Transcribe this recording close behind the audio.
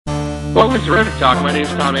Welcome to Terrific Talk. My name is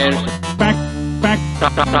Tom Anderson.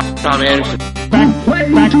 Tom Anderson.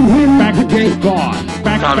 Back to win back the game. Gone.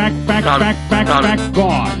 Back,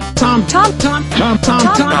 gone. Tom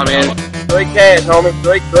Anderson. Great cash,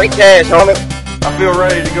 homie. I feel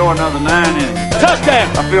ready to go another 9 innings.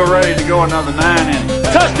 Touchdown. I feel ready to go another 9 innings.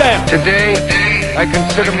 Touchdown. Today, I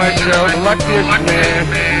consider myself the luckiest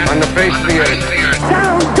man on the face of the earth.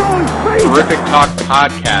 Sound goes crazy. Terrific Talk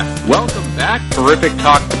Podcast. Welcome back, Terrific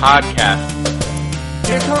Talk Podcast.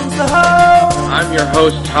 Here comes the hose. I'm your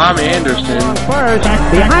host, Tom Anderson. First,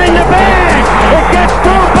 behind the bag. It gets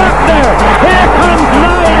through Buckner. Here comes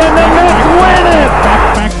Knight, and the Mets win it.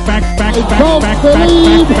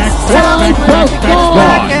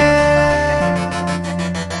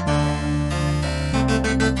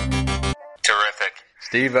 Terrific.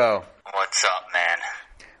 Steve-O, What's up, man?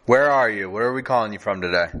 where are you? Where are we calling you from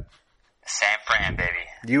today? San Fran, baby.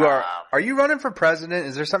 You are you running for president?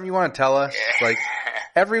 Is there something you want to tell us? Like,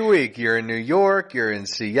 every week you're in New York, you're in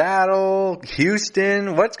Seattle,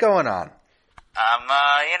 Houston. What's going on?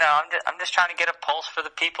 I'm just trying to get a pulse for the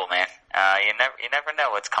people, man. You never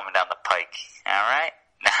know what's coming down the pike. All right?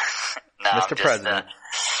 No, Mr. President.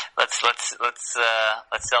 Let's sell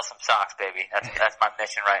some socks, baby. That's my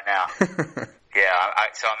mission right now. Yeah,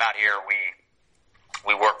 so I'm out here.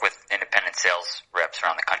 We work with independent sales reps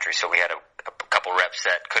around the country. So we had a couple reps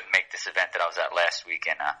that couldn't make this event that I was at last week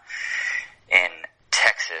in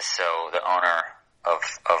Texas. So the owner of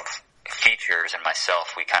Features and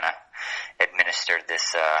myself, we kind of administered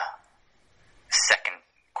this second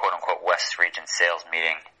quote-unquote West Region sales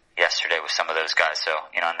meeting yesterday with some of those guys. So,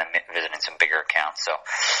 and then visiting some bigger accounts. So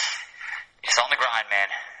it's on the grind, man.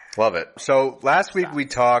 Love it. So last week we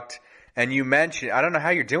talked, and you mentioned, I don't know how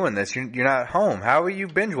you're doing this. You're not home. How are you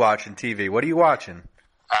binge watching TV? What are you watching?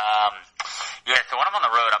 Yeah, so when I'm on the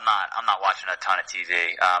road, I'm not watching a ton of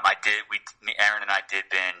TV. Aaron and I did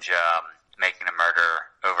binge Making a Murder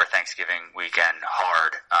over Thanksgiving weekend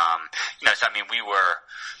hard. So I mean, we were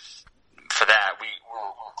for that.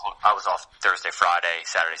 I was off Thursday, Friday,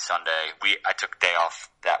 Saturday, Sunday. I took a day off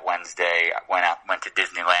that Wednesday. I went to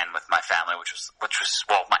Disneyland with my family, which was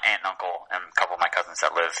my aunt and uncle and a couple of my cousins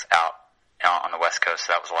that live out on the West Coast.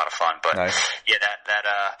 So that was a lot of fun. But nice. Yeah,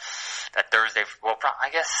 that Thursday. Well, I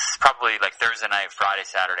guess probably like Thursday night, Friday,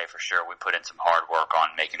 Saturday for sure. We put in some hard work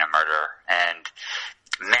on Making a Murder, and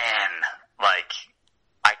man, like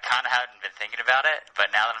I kind of hadn't been thinking about it, but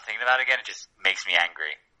now that I'm thinking about it again, it just makes me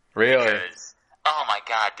angry. Really? Because, oh my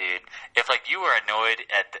God, dude! If you were annoyed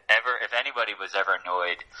if anybody was ever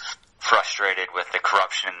annoyed, frustrated with the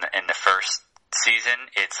corruption in the first season,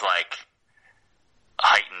 it's like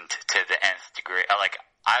heightened to the nth degree.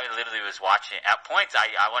 I literally was watching at points.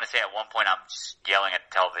 I want to say at one point I'm just yelling at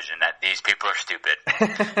the television that these people are stupid.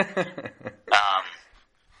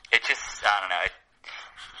 It just I don't know.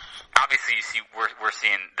 Obviously, you see, we're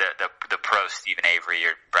seeing the pro Stephen Avery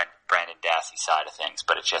or Brandon Dassey side of things,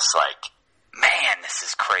 but it's just like, man, this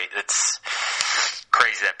is crazy. It's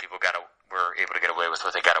crazy that people were able to get away with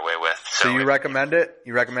what they got away with. So you recommend it?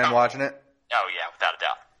 You recommend watching it? Oh yeah, without a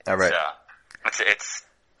doubt. All right.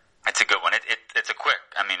 It's a good one. It's a quick.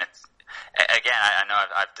 I mean, again, I know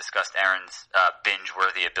I've discussed Erin's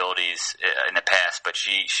binge-worthy abilities in the past, but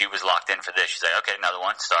she was locked in for this. She's like, okay, another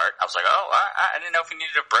one, start. I was like, I didn't know if we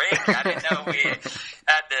needed a break. I didn't know we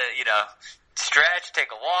had to, stretch,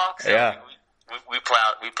 take a walk. So yeah. We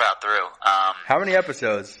plowed through. How many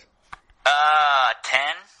episodes? 10.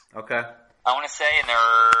 Okay. I want to say, and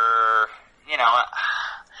they're,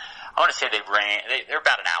 I want to say they're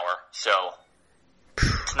about an hour, so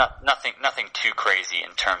it's nothing too crazy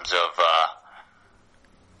in terms of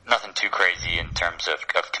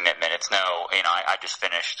commitment. It's no, I just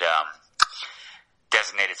finished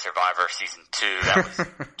Designated Survivor season 2. That was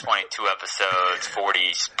 22 episodes,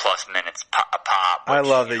 40 plus minutes a pop. I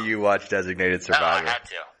love that you watched Designated Survivor. I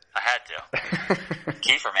had to.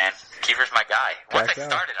 Kiefer, man, Kiefer's my guy. Once I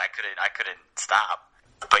started, I couldn't stop.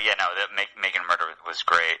 But yeah, no, Making a Murder was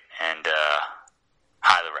great, and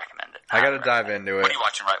highly recommend it. I got to dive into it. What are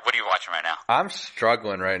you watching right now? I'm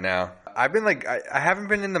struggling right now. I've been I haven't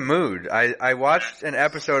been in the mood. I watched an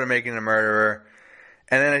episode of Making a Murderer,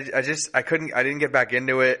 and then I didn't get back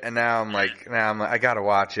into it, and now I'm like, I got to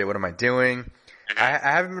watch it. What am I doing? Mm-hmm.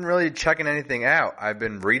 I haven't been really checking anything out. I've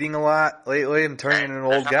been reading a lot lately. I'm turning into an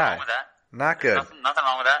old guy. Wrong with that. Not good. Nothing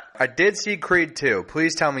wrong with that. I did see Creed 2.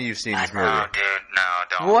 Please tell me you've seen this movie. No, dude, no,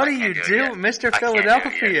 don't. What are you doing, Mr.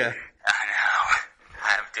 Philadelphia? I know.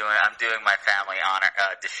 I'm doing my family honor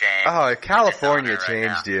to shame. Oh, California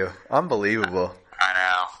changed you. Unbelievable. I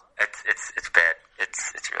know. It's bad.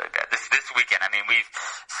 It's really bad. This weekend. I mean,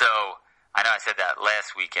 I know I said that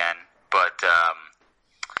last weekend, But I'm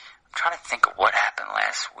trying to think of what happened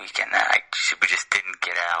last weekend that we just didn't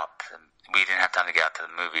get out. We didn't have time to get out to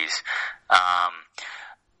the movies.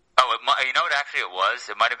 You know what actually it was?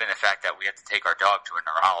 It might have been the fact that we had to take our dog to a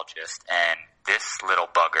neurologist, and this little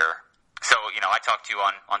bugger. So, I talked to you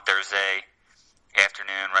on Thursday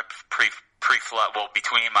afternoon, right pre-flight. Well,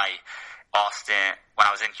 between my Austin, when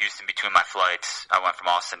I was in Houston, between my flights, I went from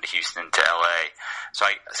Austin to Houston to LA. So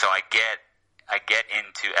I get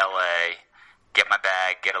into LA, get my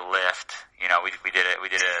bag, get a lift. We did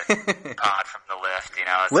a pod from the lift.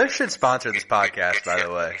 Lyft should sponsor this podcast, by the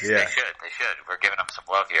way. Yeah, they should. We're giving them some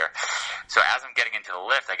love here. So as I'm getting into the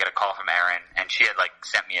lift, I get a call from Erin, and she had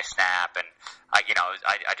sent me a snap, and I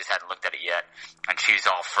just hadn't looked at it yet, and she's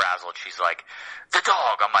all frazzled. She's like, "The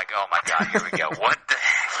dog." I'm like, "Oh my god, here we go. What the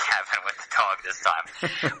heck happened with the dog this time?"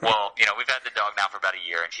 Well, we've had the dog now for about a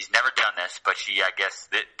year, and she's never done this, but she, I guess,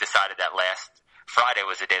 decided that last Friday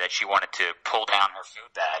was the day that she wanted to pull down her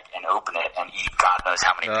food bag and open it and eat God knows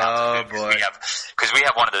how many pounds of food. Because we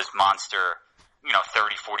have one of those monster,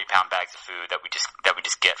 30, 40-pound bags of food that we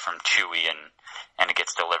just get from Chewy, and it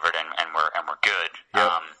gets delivered, and we're good.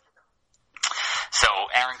 Yep. So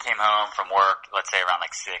Erin came home from work, let's say around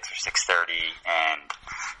 6 or 6:30, and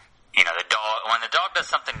the dog, when the dog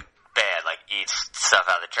does something bad, like eats stuff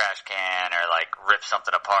out of the trash can or rips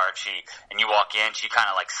something apart, and you walk in, she kind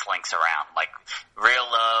of slinks around real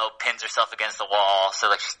low, pins herself against the wall.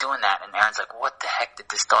 So she's doing that, and Erin's like, "What the heck did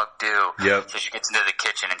this dog do?" Yep. So she gets into the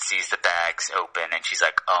kitchen and sees the bags open, and she's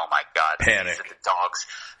like, "Oh my god!" Panic. So the dog's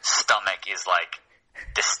stomach is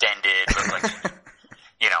distended, looks like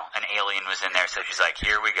an alien was in there. So she's like,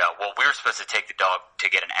 "Here we go." Well, we were supposed to take the dog to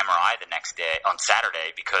get an MRI the next day on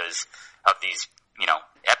Saturday because of these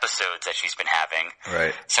episodes that she's been having.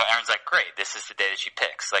 Right. So Erin's like, "Great, this is the day that she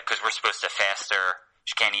picks." Because we're supposed to fast her.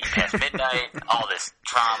 She can't eat past midnight. All this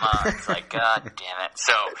drama. It's like, God damn it.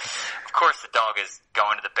 So, of course, the dog is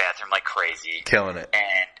going to the bathroom like crazy. Killing it.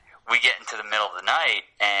 And we get into the middle of the night,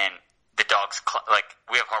 and the dog's,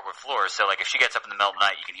 we have hardwood floors, so, if she gets up in the middle of the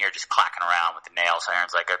night, you can hear her just clacking around with the nails. So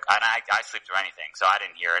Erin's like, and I sleep through anything, so I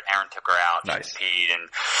didn't hear it. Erin took her out. Nice. She peed, and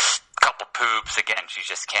a couple poops. Again, she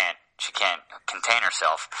can't contain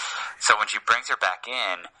herself. So when she brings her back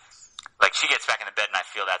in, she gets back in the bed, and I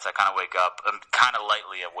feel that, so I kind of wake up. I'm kind of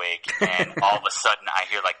lightly awake, and all of a sudden I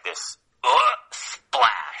hear this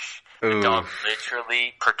splash. The dog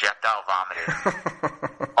literally projectile vomited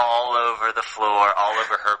all over the floor, all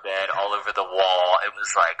over her bed, all over the wall. It was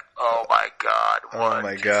oh my god, what? Oh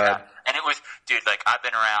my god. And it was, dude, I've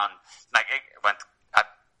been around,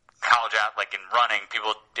 college out, in running,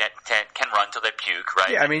 people can run till they puke,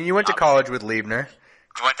 right? Yeah, I mean, you went to college with Liebner.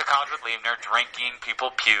 Went to college with Liebner, drinking,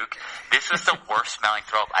 people puke. This was the worst smelling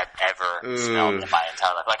throw up I've ever smelled in my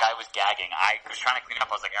entire life. I was gagging. I was trying to clean up.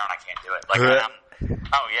 I was like, Erin, I can't do it.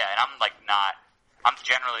 I'm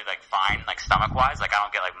generally fine, stomach wise. I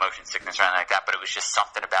don't get motion sickness or anything like that, but it was just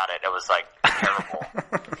something about it. It was terrible.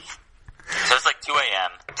 So it's 2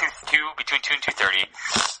 a.m., between 2 and 2:30.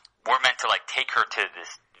 We're meant to take her to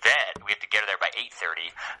this vet. We have to get her there by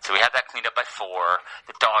 8:30. So we have that cleaned up by 4.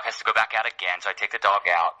 The dog has to go back out again. So I take the dog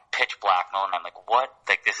out, pitch black, and I'm like, what?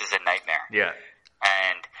 This is a nightmare. Yeah.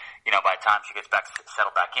 And, by the time she gets back,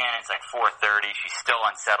 settled back in, it's 4:30. She's still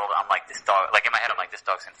unsettled. I'm like, this dog, in my head, I'm like, this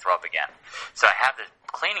dog's going to throw up again. So I have the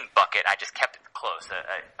cleaning bucket. I just kept it close.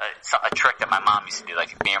 A trick that my mom used to do.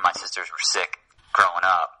 If me or my sisters were sick growing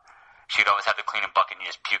up, she'd always have the cleaning bucket and you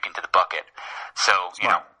just puke into the bucket. So,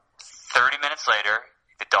 30 minutes later,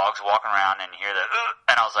 the dog's walking around and hear the,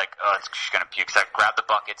 and I was like, oh, she's going to puke. So I grabbed the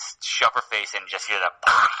buckets, shove her face in, and just hear the,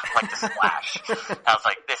 the splash. I was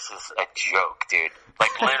like, this is a joke, dude.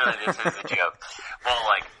 Literally, this is a joke. Well,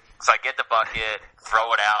 so I get the bucket,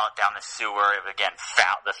 throw it out down the sewer. Again,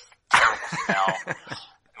 the terrible smell.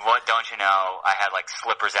 What don't you know? I had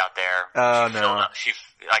slippers out there. Oh no.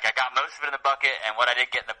 I got most of it in the bucket, and what I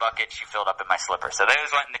did get in the bucket, she filled up in my slippers. So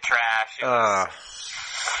those went in the trash.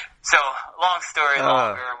 So, long story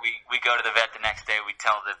longer, we go to the vet the next day. We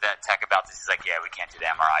tell the vet tech about this. He's like, yeah, we can't do the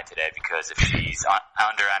MRI today because if she's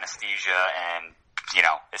under anesthesia and,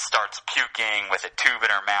 it starts puking with a tube in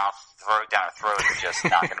her mouth, throw it down her throat, it's just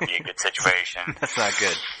not going to be a good situation. That's not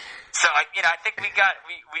good. So, I think we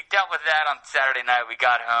dealt with that on Saturday night. We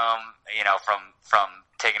got home, from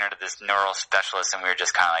taking her to this neural specialist, and we were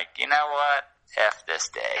just kind of like, you know what? F this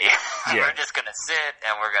day. Yeah. We're just going to sit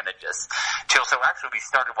and we're going to just chill. So actually we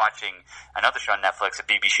started watching another show on Netflix, a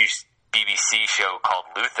BBC show called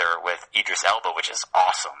Luther with Idris Elba, which is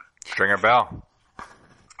awesome. Stringer Bell,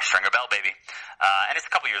 baby. And it's a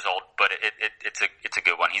couple years old, but it's a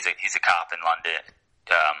good one. He's a cop in London,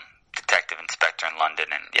 Detective Inspector in London,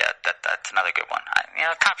 and yeah, that's another good one.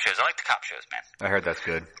 Cop shows. I like the cop shows, man. I heard that's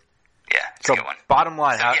good. Yeah, it's So a good one. bottom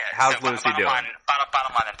line, So, how's Lucy doing?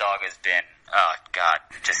 Bottom line, the dog has been, oh God,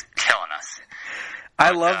 just killing us.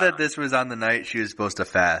 I love that this was on the night she was supposed to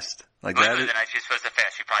fast. Like that. The night she was supposed to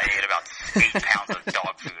fast, she probably ate about 8 pounds of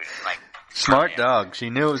dog food. Like Smart dog. She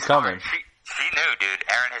knew it was coming. She knew, dude.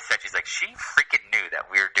 Erin has said, she's like, she freaking knew that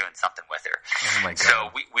we were doing something with her. Oh my God. So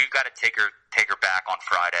we've got to take her back on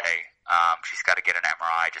Friday. She's got to get an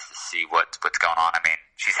MRI just to see what's going on. I mean,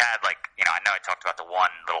 she's had I know I talked about the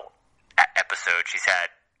one little episode. She's had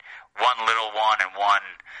one little one and one.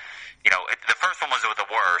 The first one was the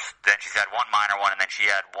worst. Then she's had one minor one, and then she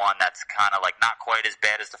had one that's kind of like not quite as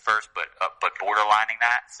bad as the first, but borderlining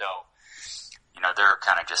that. So, they're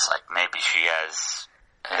kind of just like maybe she is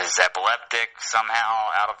epileptic somehow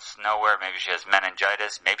out of nowhere. Maybe she has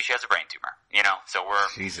meningitis. Maybe she has a brain tumor. So we're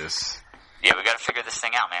Jesus. Yeah, we got to figure this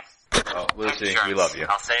thing out, man. Oh, Lucy, we love you.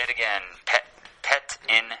 I'll say it again. Pet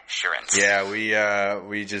insurance. Yeah,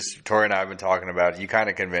 Tori and I have been talking about it. You kind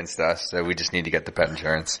of convinced us that we just need to get the pet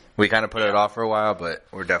insurance. We kind of put it off for a while, but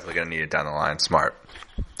we're definitely going to need it down the line. Smart.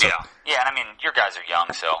 So. Yeah, and I mean, your guys are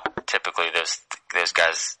young, so typically those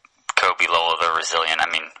guys, Kobe, Lola, they're resilient. I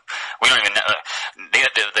mean, we don't even know.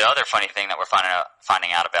 The other funny thing that we're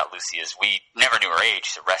finding out about Lucy is we never knew her age.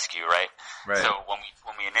 She's a rescue, right? Right. So when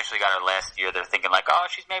we initially got her last year, they're thinking like, oh,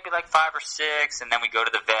 she's maybe like 5 or 6, and then we go to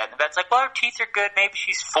the vet, and the vet's like, well, her teeth are good. Maybe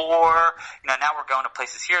she's 4. Now we're going to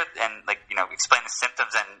places here and explain the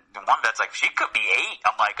symptoms, and one vet's like, she could be 8.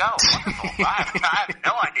 I'm like, oh, wonderful. I have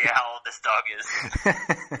no idea how old this dog is.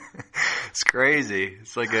 It's crazy.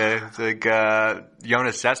 It's like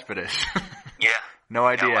Jonas Cespedes. Yeah. No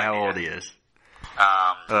idea how old he is.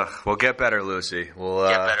 We'll get better, Lucy.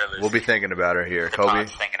 We'll be thinking about her here. Kobe,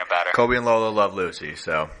 thinking about her. Kobe and Lola love Lucy,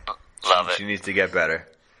 so love it. She needs to get better.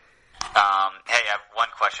 Hey, I have one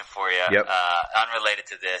question for you. Yep. Unrelated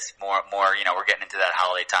to this, more. We're getting into that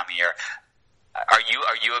holiday time of year. Are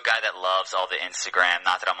you a guy that loves all the Instagram?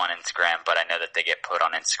 Not that I'm on Instagram, but I know that they get put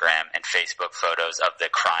on Instagram and Facebook photos of the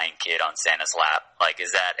crying kid on Santa's lap. Like,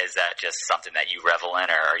 is that just something that you revel in,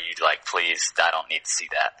 or are you like, please, I don't need to see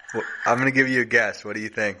that? Well, I'm going to give you a guess. What do you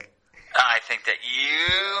think? I think that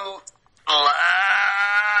you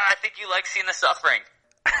like seeing the suffering.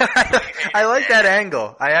 I like that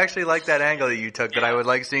angle. I actually like that angle that you took. That I would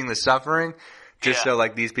like seeing the suffering. Just so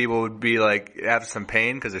like these people would be like have some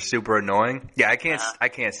pain because they're super annoying. Yeah, I can't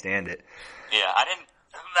stand it. Yeah, I didn't.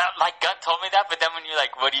 My gut told me that, but then when you're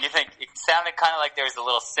like, "What do you think?" It sounded kind of like there was a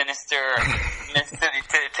little sinister-ness to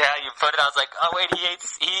how you put it. I was like, "Oh wait,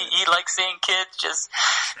 he likes seeing kids just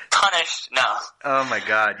punished." No. Oh my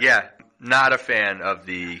God, yeah, not a fan of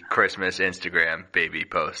the Christmas Instagram baby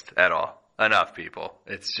post at all. Enough, people.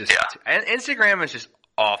 It's just and Instagram is just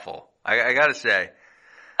awful. I gotta say,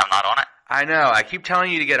 I'm not on it. I know. I keep telling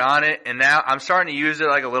you to get on it, and now I'm starting to use it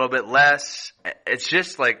like a little bit less. It's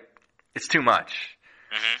just like, it's too much.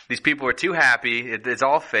 Mm-hmm. These people are too happy. It's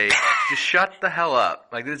all fake. Just shut the hell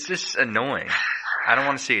up. Like, it's just annoying. I don't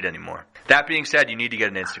want to see it anymore. That being said, you need to get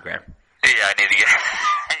an Instagram. Yeah, I need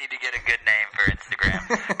to get a good name for Instagram.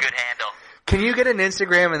 Good handle. Can you get an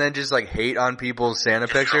Instagram and then just like hate on people's Santa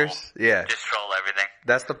pictures? Troll. Yeah. Just troll everything.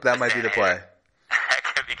 That might be the play. That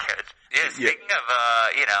could be good. Yeah, speaking of,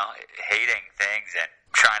 hating things and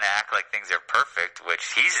trying to act like things are perfect,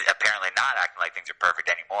 which he's apparently not acting like things are perfect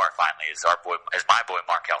anymore, finally, is my boy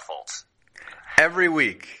Markel Fultz. Every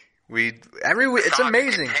week, it's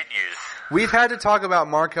amazing. Continues. We've had to talk about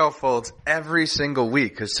Markel Fultz every single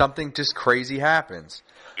week because something just crazy happens.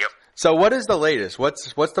 Yep. So what is the latest?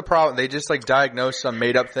 What's the problem? They just like diagnosed some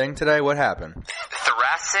made up thing today? What happened?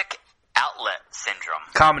 Thoracic outlet syndrome.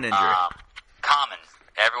 Common injury. Common.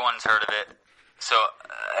 Everyone's heard of it. So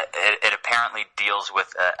it apparently deals with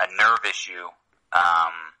a nerve issue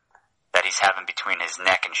that he's having between his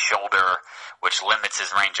neck and shoulder, which limits his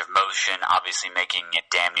range of motion, obviously making it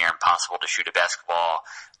damn near impossible to shoot a basketball,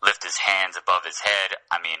 lift his hands above his head.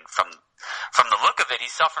 I mean, from the look of it,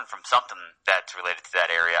 he's suffering from something that's related to that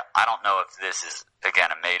area. I don't know if this is, again,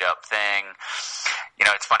 a made-up thing.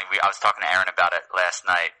 It's funny. I was talking to Erin about it last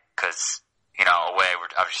night because,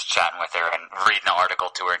 I was just chatting with her and reading the article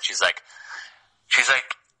to her, and she's like,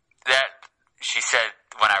 that. She said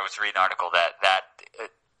when I was reading the article that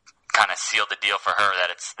kind of sealed the deal for her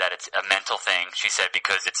that it's a mental thing. She said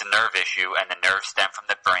because it's a nerve issue and the nerves stem from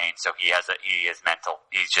the brain, so he is mental.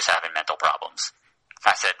 He's just having mental problems.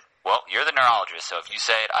 I said, well, you're the neurologist, so if you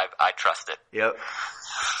say it, I trust it. Yep.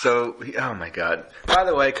 So, oh my God. By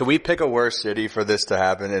the way, could we pick a worse city for this to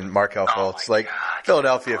happen in Markel Fultz? Like,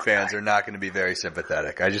 Philadelphia fans are not going to be very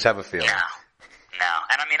sympathetic. I just have a feeling. know.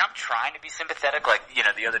 And I mean, I'm trying to be sympathetic. Like, you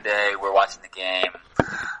know, the other day we're watching the game.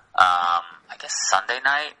 I guess Sunday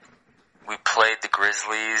night we played the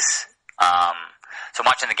Grizzlies. So I'm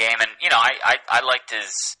watching the game, and you know, I liked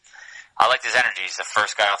his energy. He's the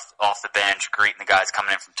first guy off the bench, greeting the guys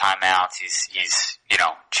coming in from timeouts. He's you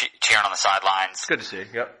know, cheering on the sidelines. It's good to see.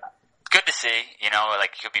 Yep. Good to see. You know,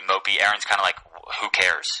 like, he could be mopey. Aaron's kind of like, who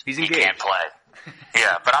cares? He's he engaged. can't play.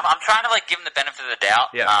 Yeah, but I'm trying to like give him the benefit of the doubt.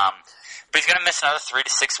 Yeah. But he's gonna miss another 3 to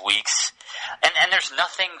 6 weeks, and there's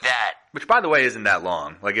nothing that. Which, by the way, isn't that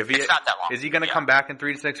long. Like, if It's not that long. Is he going to come back in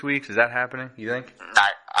 3 to 6 weeks? Is that happening? You think?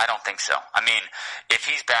 I don't think so. I mean, if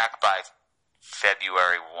he's back by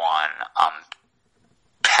February 1, I'm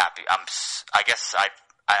happy. I guess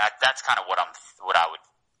that's kind of what I would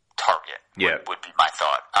target. Yeah. Would be my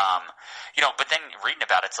thought. You know, but then reading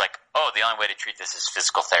about it, it's like, oh, the only way to treat this is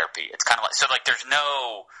physical therapy. It's kind of like, so like, there's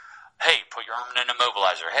no, hey, put your arm in an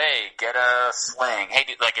immobilizer. Hey, get a sling. Hey,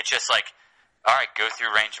 like, it's just like, all right, go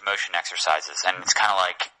through range of motion exercises. And it's kind of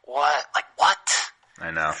like, what? Like, what?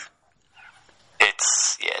 I know.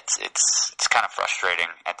 It's kind of frustrating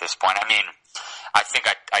at this point. I mean, I think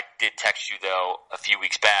I did text you, though, a few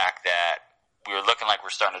weeks back that we were looking like we're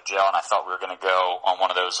starting to gel, and I thought we were going to go on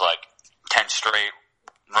one of those, like, 10 straight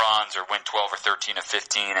runs or win 12 or 13 or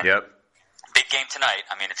 15. And Yep. big game tonight.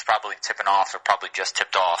 I mean, it's probably tipping off, or probably just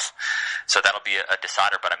tipped off, so that'll be a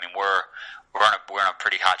decider. But I mean, we're on a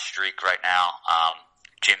pretty hot streak right now.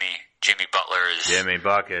 Jimmy Butler is Jimmy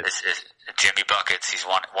Buckets. is Jimmy Buckets. He's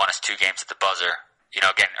won us 2 games at the buzzer. You know,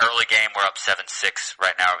 again, early game, we're up 7-6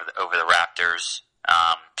 right now over the Raptors.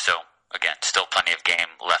 So again, still plenty of game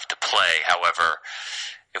left to play. However,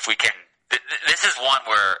 if we can, this is one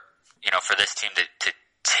where, you know, for this team to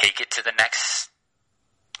take it to the next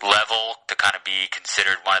level, to kind of be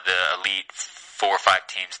considered one of the elite 4 or 5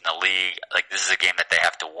 teams in the league, like, this is a game that they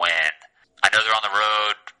have to win. I know they're on the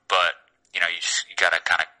road, but you know, you gotta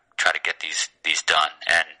kind of try to get these done.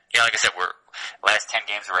 And you know, like I said, last 10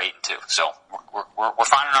 games we're 8-2, so we're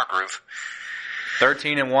finding our groove.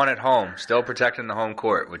 13-1 at home, still protecting the home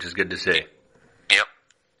court, which is good to see. Yep.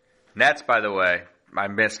 Nets, by the way, I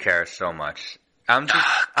miss Karras so much. I'm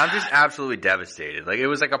just absolutely devastated. Like, it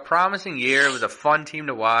was like a promising year. It was a fun team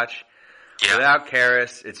to watch. Yeah. Without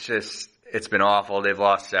Karras, it's been awful. They've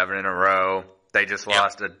lost 7 in a row. They just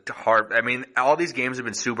lost I mean, all these games have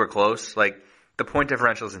been super close. Like, the point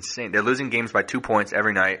differential is insane. They're losing games by 2 points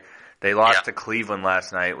every night. They lost to Cleveland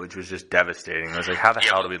last night, which was just devastating. I was like, how the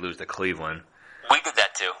hell did we lose to Cleveland? We did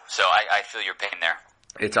that too, so I feel your pain there.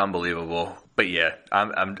 It's unbelievable. But yeah,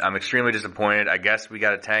 I'm extremely disappointed. I guess we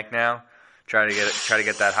got a tank now. Try to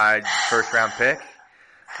get that high first round pick.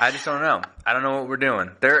 I just don't know. I don't know what we're doing.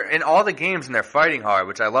 They're in all the games and they're fighting hard,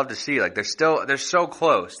 which I love to see. Like, they're so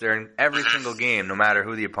close. They're in every single game, no matter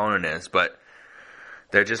who the opponent is. But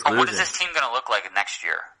they're just losing. What is this team going to look like next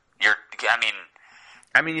year?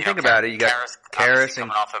 I mean, you think about it. You got Karras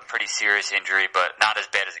coming off a pretty serious injury, but not as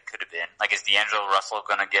bad as it could have been. Like, is D'Angelo Russell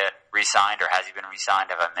going to get re-signed, or has he been re-signed?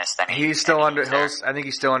 Have I missed any? He's still under. I think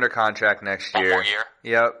he's still under contract next year. 1 more year.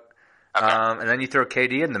 Yep. Okay. And then you throw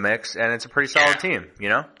KD in the mix, and it's a pretty solid team. You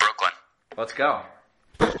know. Brooklyn. Let's go.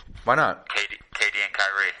 Why not? KD and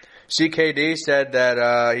Kyrie. See, KD said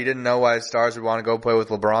that he didn't know why his stars would want to go play with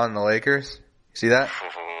LeBron and the Lakers. See that?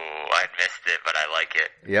 Ooh, I missed it, but I like it.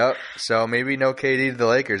 Yep. So maybe no KD to the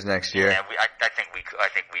Lakers next year. Yeah, I think we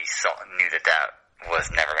knew that was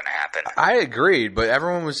never going to happen. I agreed, but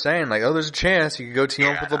everyone was saying like, oh, there's a chance he could go team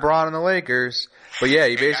up with LeBron and the Lakers. But yeah,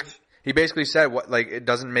 he basically said it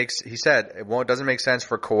doesn't make sense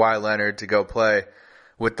for Kawhi Leonard to go play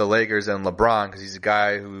with the Lakers and LeBron because he's a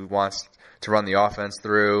guy who wants to run the offense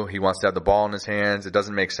through. He wants to have the ball in his hands. It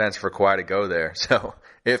doesn't make sense for Kawhi to go there. So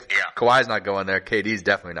if Kawhi's not going there, KD's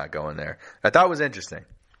definitely not going there. I thought it was interesting.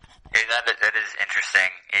 Yeah, that is interesting.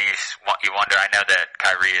 You wonder. I know that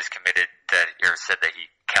Kyrie is committed. Or said that he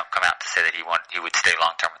can't come out to say that he would stay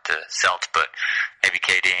long term with the Celtics, but maybe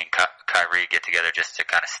KD and Kyrie get together just to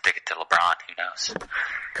kind of stick it to LeBron. Who knows?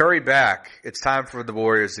 Curry back. It's time for the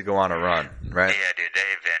Warriors to go on a run, right? Yeah, dude.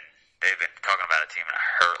 They've been talking about a team in a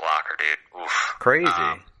hurt locker, dude. Oof.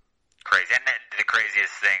 Crazy. Crazy. And the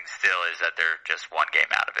craziest thing still is that they're just 1 game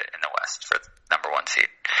out of it in the West for the number 1 seed.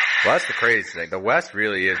 Well, that's the craziest thing. The West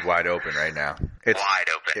really is wide open right now. It's wide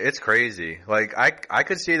open. It's crazy. Like, I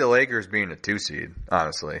could see the Lakers being a 2 seed,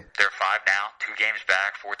 honestly. They're 5 now, 2 games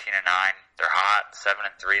back, 14-9. They're hot,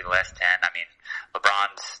 7-3 the last 10. I mean,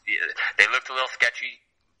 they looked a little sketchy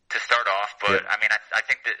to start off, but I mean, I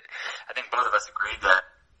think both of us agreed that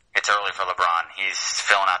it's early for LeBron. He was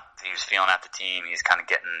feeling out the team. He's kind of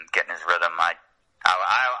getting his rhythm. I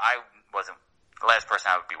wasn't. The last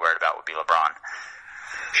person I would be worried about would be LeBron.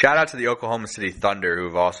 Shout out to the Oklahoma City Thunder,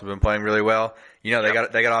 who've also been playing really well. You know,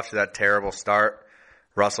 they got off to that terrible start.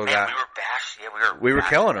 Russell Man, got. we were bashed. Yeah, we were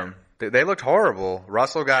killing them. They looked horrible.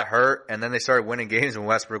 Russell got hurt, and then they started winning games when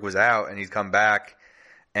Westbrook was out, and he's come back.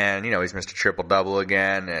 And, you know, he's missed a triple-double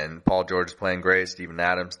again, and Paul George is playing great, Steven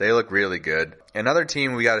Adams. They look really good. Another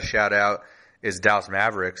team we got to shout out is Dallas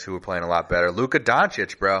Mavericks, who are playing a lot better. Luka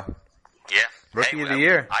Doncic, bro. Yeah. Rookie of the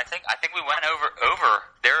year. I think we went over.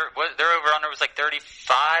 Their over-under was like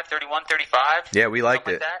 35, 31, 35. Yeah, we liked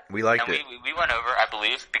it. Like we liked it. We went over, I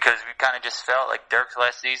believe, because we kind of just felt like Dirk's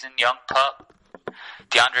last season, young pup,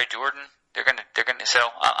 DeAndre Jordan. They're gonna. So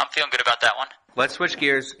I'm feeling good about that one. Let's switch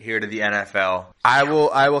gears here to the NFL. I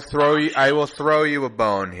will throw you a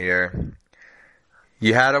bone here.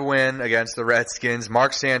 You had a win against the Redskins.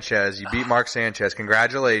 Mark Sanchez. You beat Mark Sanchez.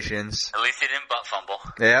 Congratulations. At least he didn't butt fumble.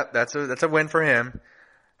 Yeah, that's a win for him.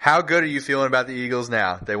 How good are you feeling about the Eagles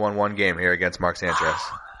now? They won one game here against Mark Sanchez.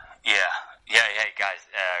 Yeah. Hey guys,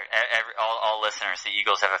 all listeners, the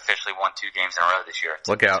Eagles have officially won 2 games in a row this year.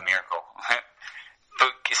 Look out! It's a miracle.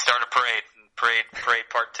 Start a parade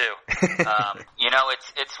part 2. You know,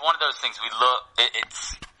 it's one of those things.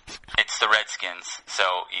 It's the Redskins,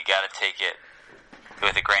 so you got to take it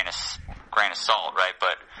with a grain of salt, right?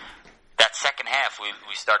 But that second half,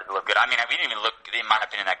 we started to look good. I mean, we didn't even look, in my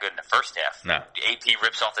opinion, that good in the first half. No. AP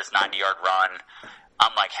rips off this 90-yard run.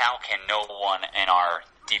 I'm like, how can no one in our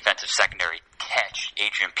defensive secondary catch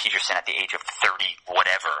Adrian Peterson at the age of 30,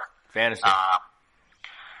 whatever? Fantasy.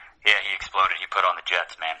 Yeah, he exploded. He put on the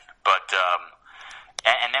Jets, man. But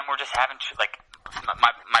and then we're just having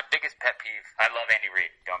my biggest pet peeve. I love Andy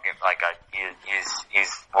Reid. Don't get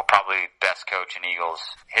he's probably best coach in Eagles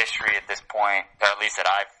history at this point, or at least that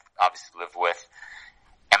I've obviously lived with.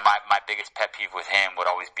 And my biggest pet peeve with him would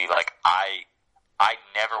always be like I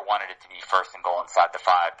never wanted it to be first and goal inside the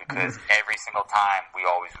 5 because every single time we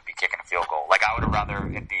always would be kicking a field goal. Like I would have rather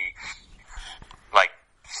it be like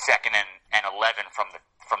 2nd and 11 from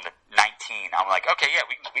the 19. I'm like, okay, yeah,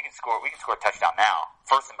 we can score a touchdown now.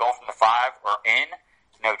 First and goal from the 5 or in,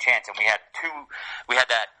 no chance. And we had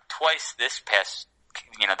that twice this past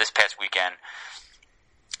weekend.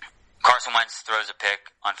 Carson Wentz throws a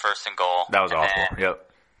pick on first and goal. That was awful. Yep.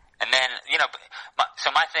 And then,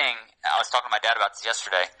 my thing, I was talking to my dad about this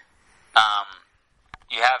yesterday.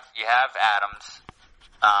 You have Adams,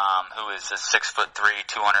 who is a 6'3",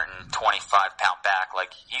 225-pound back.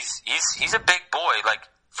 Like he's a big boy. Like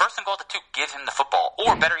first and goal to 2, give him the football.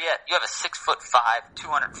 Or better yet, you have a 6'5",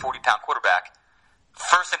 240-pound quarterback.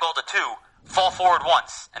 First and goal to 2, fall forward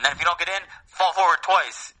once, and then if you don't get in, fall forward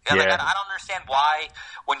twice. Yeah. Like, I don't understand why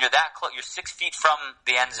when you're that close, you're 6 feet from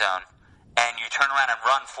the end zone, and you turn around and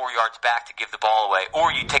run 4 yards back to give the ball away,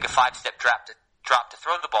 or you take a 5-step drop to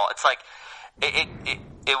throw the ball. It's like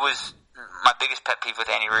it was my biggest pet peeve with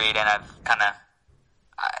Andy Reid, and I've kind of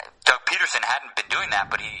Doug Peterson hadn't been doing that,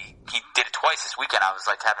 but he did it twice this weekend. I was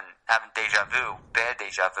like having bad deja vu.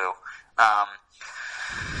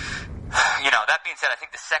 That being said, I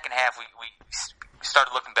think the second half we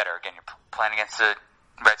started looking better. Again, you're playing against the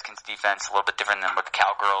Redskins defense, a little bit different than what the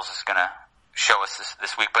Cowgirls is going to show us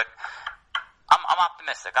this week. But I'm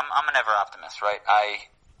optimistic. I'm an ever optimist, right? I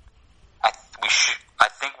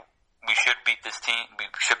think we should beat this team. We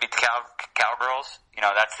should beat the Cowgirls.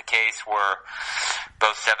 That's the case. We're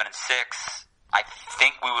both 7-6. I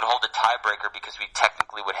think we would hold a tiebreaker because we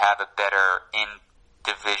technically would have a better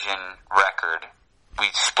in-division record. We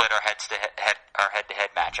split our head-to-head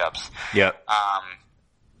matchups. Yep.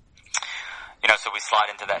 So we slide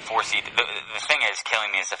into that 4 seed. The thing that is killing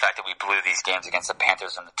me is the fact that we blew these games against the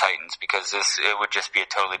Panthers and the Titans because it would just be a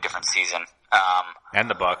totally different season. And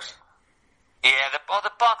the Bucks. Yeah, the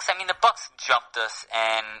Bucks. I mean, the Bucks jumped us,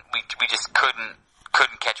 and we just couldn't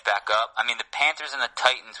catch back up. I mean, the Panthers and the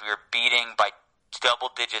Titans we were beating by double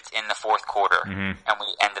digits in the fourth quarter, and we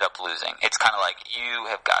ended up losing. It's kind of like, you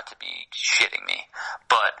have got to be shitting me.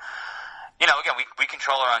 But again, we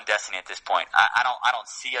control our own destiny at this point. I don't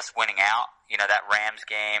see us winning out. That Rams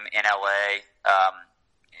game in LA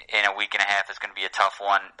in a week and a half is going to be a tough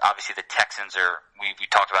one. Obviously, the Texans we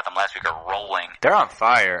talked about them last week, are rolling. They're on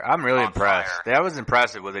fire. I'm really impressed. Fire. That was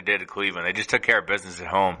impressive what they did at Cleveland. They just took care of business at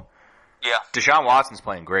home. Yeah. Deshaun Watson's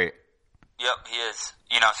playing great. Yep, he is.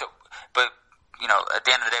 But at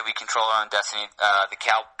the end of the day, we control our own destiny. The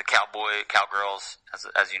Cowgirls,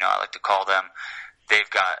 as you know, I like to call them. They've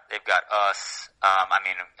got us.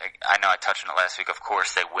 I know I touched on it last week. Of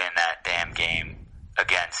course, they win that damn game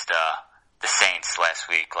against the Saints last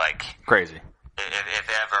week. Like crazy. If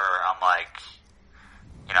ever, I'm like,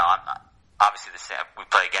 obviously we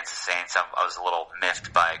play against the Saints. I was a little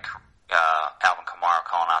miffed by Alvin Kamara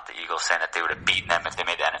calling out the Eagles, saying that they would have beaten them if they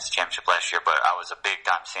made the NFC Championship last year. But I was a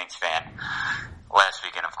big-time Saints fan last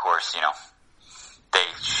week, and of course, they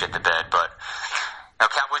shit the bed. But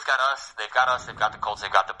Cowboys got us. They've got us. They've got the Colts.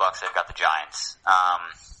 They've got the Bucs. They've got the Giants.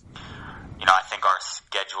 I think our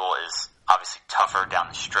schedule is obviously tougher down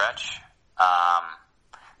the stretch.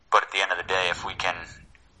 But at the end of the day, if we can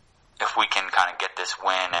kind of get this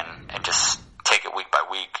win and just take it week by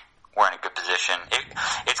week, we're in a good position.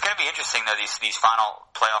 It's going to be interesting though, these final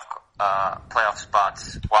playoff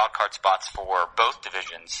spots, wild card spots for both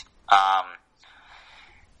divisions.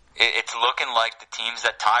 It's looking like the teams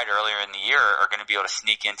that tied earlier in the year are going to be able to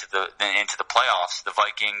sneak into the playoffs. The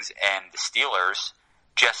Vikings and the Steelers,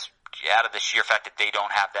 just out of the sheer fact that they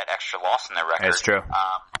don't have that extra loss in their record. That's true.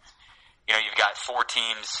 You've got 4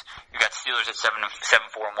 teams. You've got Steelers at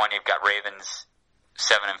 7-4-1. You've got Ravens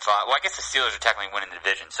 7-5. Well, I guess the Steelers are technically winning the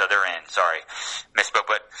division, so they're in. Sorry, misspoke.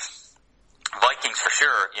 But Vikings for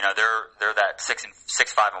sure. They're that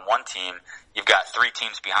 6-5-1 team. You've got 3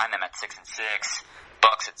 teams behind them at 6-6.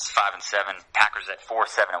 Bucs at 5-7. Packers at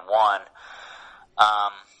 4-7-1.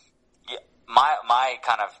 My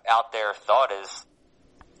kind of out there thought is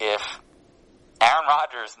if Aaron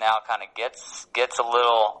Rodgers now kind of gets a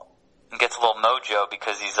little mojo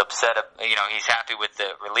because he's upset. He's happy with the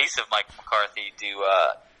release of Mike McCarthy.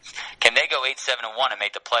 Can they go 8-7-1 and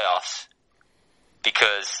make the playoffs?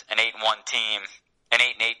 Because an 8-1 team, an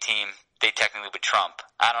 8-8 team, they technically would trump.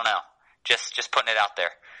 I don't know. Just putting it out there.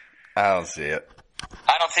 I don't see it.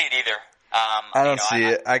 I don't see it either. I don't see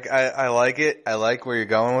it. I like it. I like where you're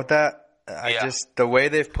going with that. The way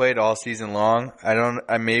they've played all season long,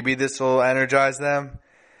 maybe this will energize them.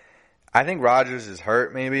 I think Rodgers is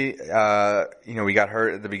hurt maybe. We got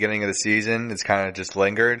hurt at the beginning of the season. It's kind of just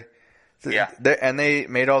lingered. Yeah. And they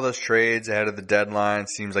made all those trades ahead of the deadline.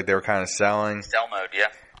 Seems like they were kind of selling. Sell mode, yeah.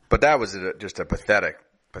 But that was just a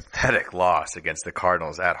pathetic loss against the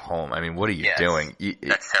Cardinals at home. I mean, what are you doing?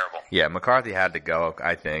 That's terrible. Yeah, McCarthy had to go,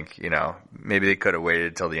 I think. Maybe they could have waited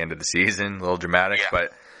until the end of the season. A little dramatic,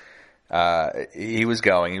 but he was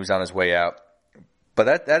going. He was on his way out.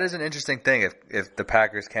 But that is an interesting thing if the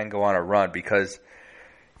Packers can go on a run, because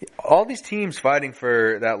all these teams fighting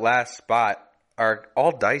for that last spot are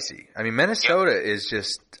all dicey. I mean, Minnesota is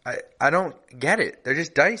just I don't get it. They're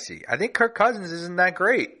just dicey. I think Kirk Cousins isn't that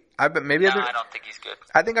great. I don't think he's good.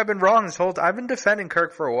 I think I've been wrong this whole time. I've been defending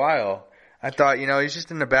Kirk for a while. I thought, he's just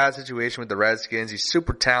in a bad situation with the Redskins. He's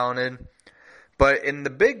super talented. But in the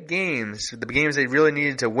big games, the games they really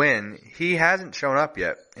needed to win, he hasn't shown up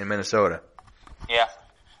yet in Minnesota. Yeah,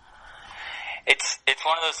 it's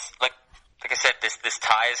one of those like I said. This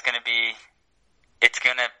tie is going to be. It's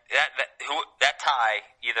going to that tie,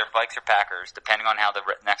 either Vikes or Packers, depending on how the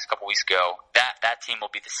next couple weeks go. That team will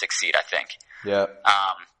be the 6th seed, I think. Yeah.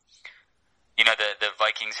 The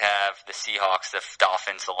Vikings have the Seahawks, the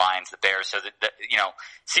Dolphins, the Lions, the Bears. So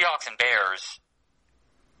Seahawks and Bears,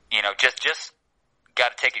 just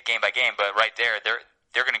got to take it game by game. But right there,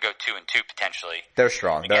 they're going to go 2-2 potentially. They're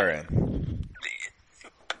strong. They're in.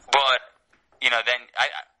 But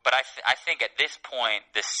I think at this point,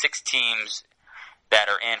 the 6 teams that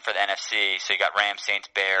are in for the NFC. So you got Rams, Saints,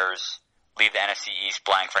 Bears. Leave the NFC East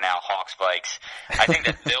blank for now. Hawks, Vikes. I think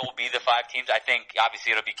that there will be the 5 teams. I think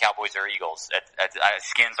obviously it'll be Cowboys or Eagles.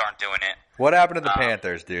 Skins aren't doing it. What happened to the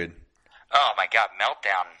Panthers, dude? Oh my God,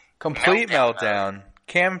 meltdown! Complete meltdown.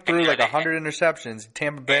 Cam threw like 100 interceptions.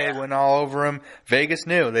 Tampa Bay went all over him. Vegas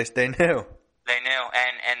knew. They knew. They knew,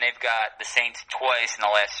 and they've got the Saints twice in the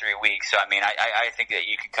last 3 weeks. So I mean, I think that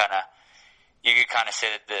you could kind of say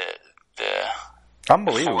that the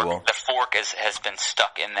unbelievable. The fork has been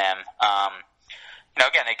stuck in them.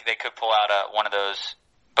 Again, they could pull out one of those,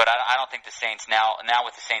 but I don't think the Saints now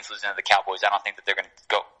with the Saints losing to the Cowboys, I don't think that they're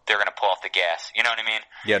gonna pull off the gas. You know what I mean?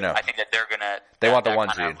 Yeah, no. I think that they want the 1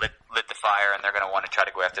 seed. Lit the fire, and they're gonna want to try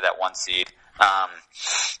to go after that 1 seed.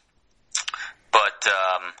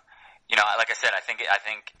 Like I said, I think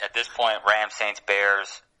at this point, Rams, Saints,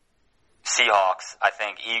 Bears, Seahawks. I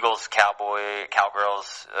think Eagles,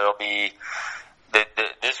 Cowgirls. It'll be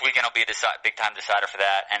this weekend. Will be a big time decider for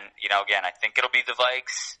that. And again, I think it'll be the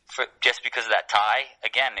Vikes just because of that tie.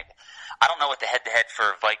 Again, I don't know what the head-to-head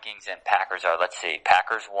for Vikings and Packers are. Let's see.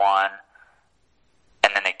 Packers won,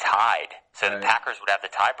 and then they tied. So the Packers would have the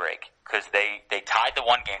tie break because they tied the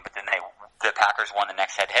 1 game, but then the Packers won the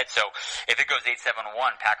next head-to-head. So if it goes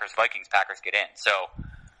 8-7-1, Packers-Vikings, Packers get in. So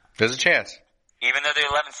there's a chance. Even though they're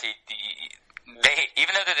 11th seed,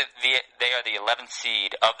 even though they are the 11th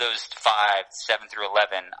seed of those 5, 7 through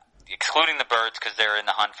 11, excluding the Birds because they're in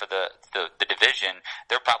the hunt for the division,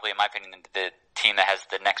 they're probably, in my opinion, the team that has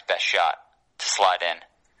the next best shot to slide in.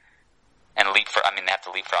 and leapfrog. I mean, they have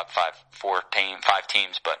to leapfrog five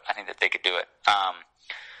teams, but I think that they could do it.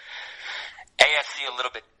 AFC a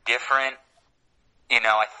little bit different.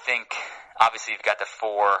 I think obviously you've got the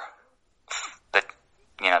four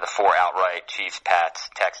outright: Chiefs, Pats,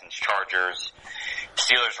 Texans, Chargers,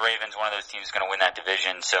 Steelers, Ravens. One of those teams is going to win that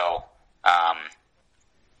division. So, I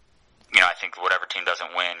think whatever team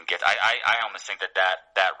doesn't win gets. I almost think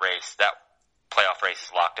that race, that playoff race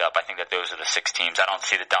is locked up. I think that those are the 6 teams. I don't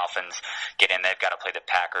see the Dolphins get in. They've got to play the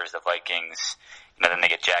Packers, the Vikings. Then they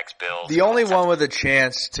get Jags, Bills. The only one with a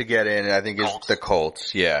chance to get in, I think, is the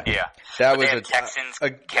Colts. Yeah. That was Texans,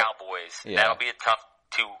 Cowboys. Yeah. That'll be a tough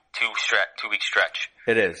 2-week stretch.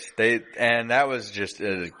 It is. That was just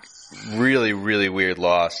a really, really weird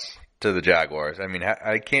loss to the Jaguars. I mean,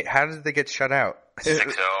 how did they get shut out?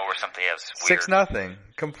 6-0 or something. Yeah, it was weird. 6-0.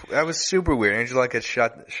 That was super weird. Angela gets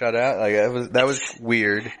shut out. Like that was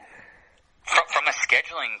weird. From a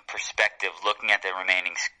scheduling perspective, looking at the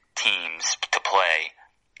remaining teams to play,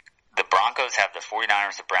 the Broncos have the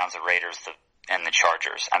 49ers, the Browns, the Raiders, and the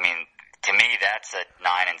Chargers. I mean, to me, that's a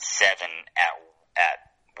 9-7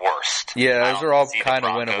 at worst. Yeah, those are all kind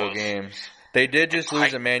of winnable games. They did just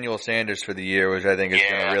lose Emmanuel Sanders for the year, which I think is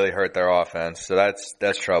going to really hurt their offense. So that's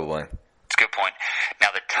troubling. That's a good point.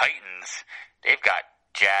 Now the Titans, they've got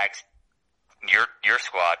Jags, your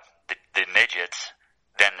squad, the midgets,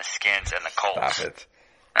 then the Skins and the Colts. Stop it.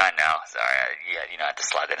 I know. Sorry. I had to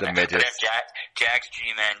slide that in there. Midgets. But they have Jags,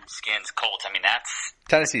 G-Men, Skins, Colts. I mean, that's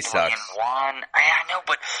Tennessee sucks. 3-1. I know,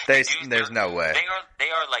 but there's no way. They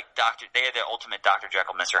are like They are the ultimate Dr.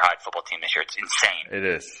 Jekyll, Mr. Hyde football team this year. It's insane. It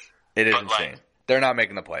is. It is insane. They're not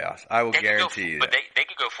making the playoffs. I will guarantee you. But they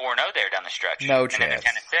could go 4-0 there down the stretch. No chance.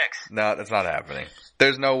 And then 10-6. No, that's not happening.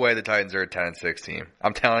 There's no way the Titans are a 10-6 team.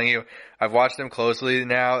 I'm telling you. I've watched them closely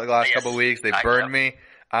now the last couple of weeks. They burned me.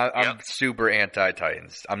 I'm super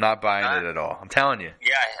anti-Titans. I'm not buying it at all. I'm telling you.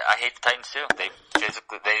 Yeah, I hate the Titans too. They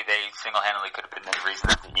single-handedly could have been the reason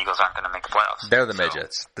that the Eagles aren't going to make the playoffs. They're the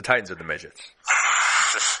midgets. The Titans are the midgets.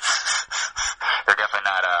 They're definitely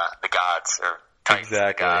not the gods or Titans.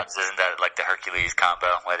 Exactly. The gods. Isn't that like the Hercules combo,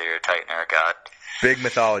 whether you're a Titan or a god? Big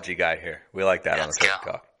mythology guy here. We like that on the Circle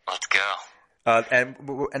Talk. Let's go. And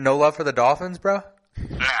no love for the Dolphins, bro? No,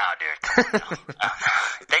 dude. No.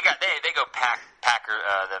 They go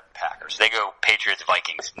the Packers. They go Patriots,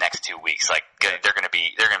 Vikings next 2 weeks. Like they're gonna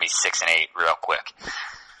be 6-8 real quick.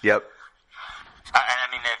 Yep. And I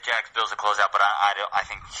mean they have Jags, Bills to close out, but I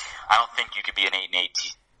don't think you could be an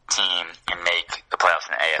 8-8 team and make the playoffs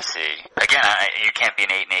in the AFC. Again, you can't be an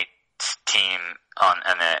 8-8 team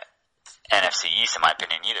in the NFC East, in my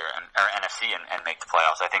opinion, either, or NFC and make the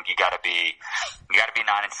playoffs. I think you got to be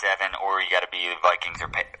 9-7, or you got to be the Vikings or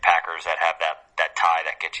Packers that have that tie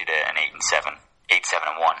that gets you to an 8-7,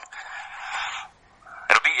 8-7-1.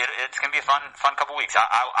 It's gonna be a fun couple weeks.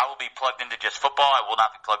 I will be plugged into just football. I will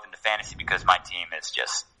not be plugged into fantasy because my team is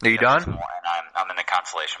just. Are you done? And I'm in the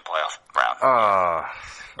consolation playoff round. Oh,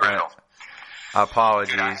 brutal.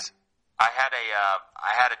 Apologies. Dude, I had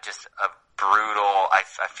just a brutal. I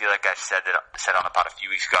feel like I said on the pod a few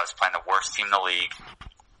weeks ago. I was playing the worst team in the league,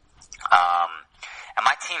 and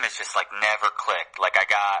my team is just like never clicked. Like I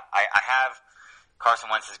have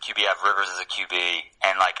Carson Wentz as a QB, I have Rivers as a QB,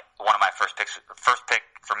 and like one of my first pick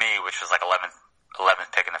for me, which was like 11th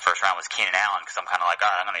pick in the first round, was Keenan Allen, because I'm kind of like,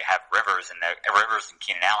 all right, I'm going to have Rivers, and the Rivers and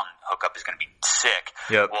Keenan Allen hookup is going to be sick.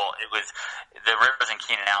 Yep. Well, it was the Rivers and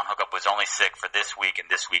Keenan Allen hookup was only sick for this week and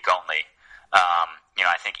this week only.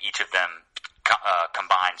 I think each of them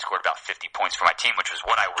combined scored about 50 points for my team, which was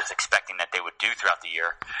what I was expecting that they would do throughout the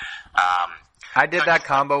year. I did that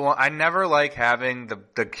combo. I never like having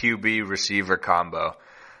the QB receiver combo.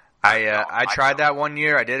 I tried that one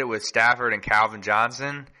year. I did it with Stafford and Calvin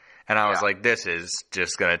Johnson, and I was like, this is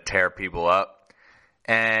just going to tear people up.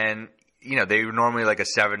 And, they were normally like a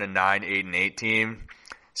 7-9, 8-8 team.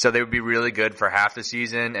 So they would be really good for half the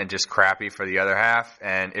season and just crappy for the other half.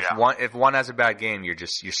 And if one has a bad game, you're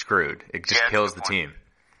screwed. It just kills the team.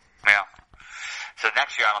 Yeah. So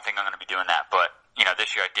next year I don't think I'm going to be doing that, but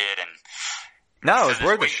this year I did, and no, it was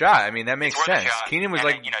worth a shot. I mean, that makes sense. Keenan was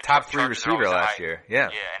top 3 receiver last year. Yeah.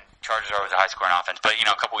 Yeah, and Chargers are always a high scoring offense. But a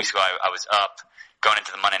couple weeks ago I was up going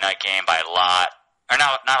into the Monday night game by a lot, or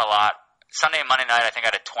not a lot. Sunday and Monday night, I think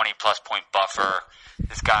I had a 20-plus point buffer.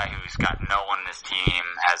 This guy who's got no one in his team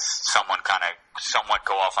has someone kind of somewhat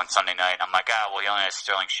go off on Sunday night. I'm like, he only has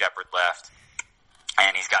Sterling Shepard left,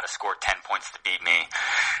 and he's got to score 10 points to beat me.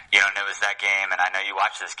 And it was that game, and I know you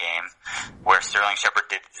watched this game, where Sterling Shepard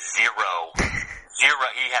did zero.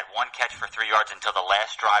 He had 1 catch for 3 yards until the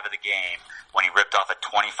last drive of the game when he ripped off a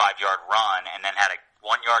 25-yard run and then had a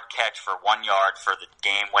 1-yard catch for 1 yard for the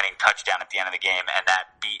game-winning touchdown at the end of the game, and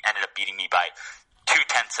that ended up beating me by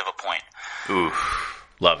 0.2 of a point. Ooh,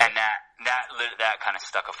 love it. And that kind of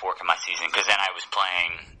stuck a fork in my season, because then I was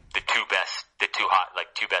playing the two best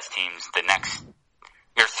teams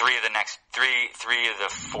three of the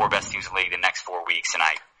 4 best teams in the league the next 4 weeks, and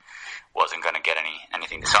I wasn't going to get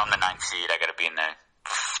anything. So I'm the 9th seed. I got to be in the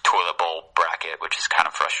toilet bowl bracket, which is kind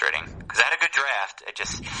of frustrating because I had a good draft. It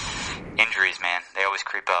just injuries, man. They always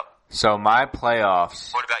creep up. So my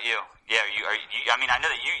playoffs. What about you? Yeah, I mean, I know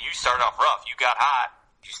that you started off rough. You got hot.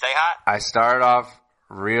 Did you stay hot? I started off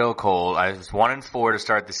real cold. I was 1-4 to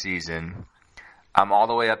start the season. I'm all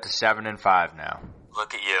the way up to 7-5 now.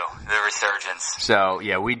 Look at you, the resurgence. So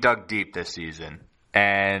yeah, we dug deep this season,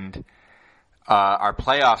 and our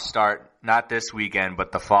playoffs start not this weekend,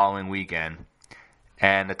 but the following weekend.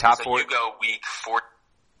 And the top 4. So you go week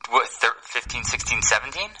 15, 16,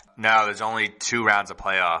 17? No, there's only 2 rounds of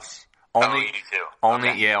playoffs. You do too.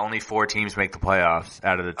 Only 4 teams make the playoffs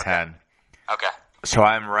out of the 10. Okay. So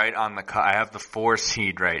I'm right on the I have the 4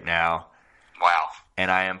 seed right now. Wow. And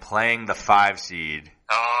I am playing the 5 seed.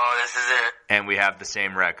 Oh, this is it. And we have the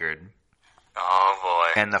same record. Oh,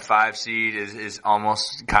 boy. And the 5 seed is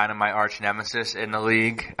almost kind of my arch nemesis in the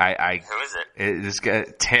league. Who is it? This guy,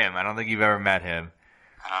 Tim. I don't think you've ever met him.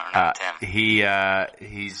 I don't know Tim.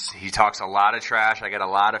 He talks a lot of trash. I get a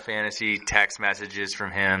lot of fantasy text messages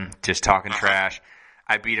from him just talking trash.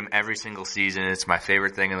 I beat him every single season. It's my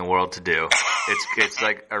favorite thing in the world to do. It's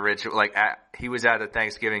like a ritual. Like he was at the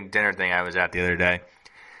Thanksgiving dinner thing I was at the other day,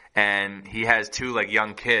 and he has 2 like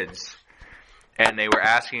young kids, and they were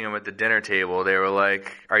asking him at the dinner table. They were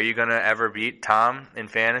like, "Are you gonna ever beat Tom in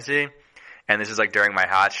fantasy?" And this is like during my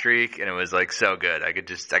hot streak, and it was like so good. I could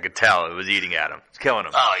tell it was eating at him. It's killing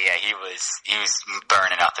him. Oh yeah, he was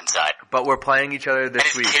burning up inside. But we're playing each other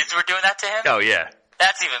this week. And his kids were doing that to him? Oh yeah.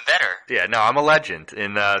 That's even better. Yeah, no, I'm a legend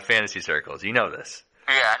in fantasy circles. You know this.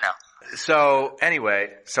 Yeah, I know. So anyway,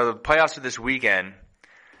 the playoffs are this weekend.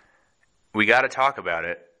 We got to talk about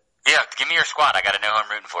it. Yeah, give me your squad. I got to know who I'm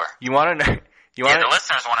rooting for. You want to know? The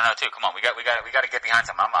listeners want to know too. Come on, we got to get behind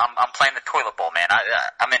some. I'm playing the toilet bowl, man.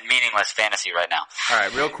 I'm in meaningless fantasy right now. All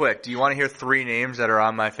right, real quick. Do you want to hear 3 names that are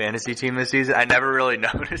on my fantasy team this season? I never really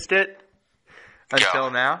noticed it until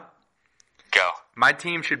now. Go. My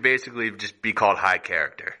team should basically just be called High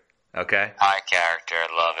Character. Okay. High Character,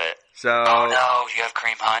 love it. So. Oh no, you have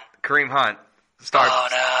Kareem Hunt. Kareem Hunt, star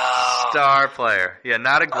player. Yeah,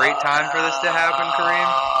 not a great time for this to happen,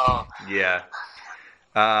 Kareem. Yeah.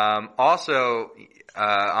 Also,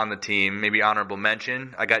 on the team, maybe honorable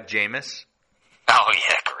mention, I got Jameis. Oh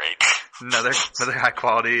yeah, great. Another high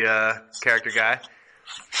quality character guy.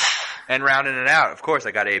 And rounding it out, of course,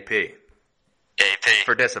 I got AP.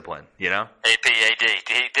 For discipline, you know? AP, AD.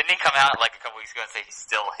 Didn't he come out like a couple weeks ago and say he's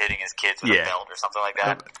still hitting his kids with a belt or something like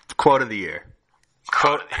that? Quote of the year.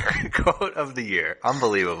 Quote of the year.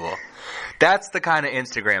 Unbelievable. That's the kind of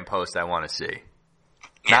Instagram post I want to see.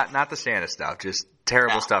 Yeah. Not the Santa stuff, just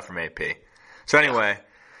terrible stuff from AP. So anyway,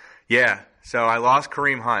 so I lost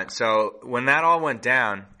Kareem Hunt. So when that all went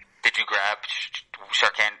down... Did you grab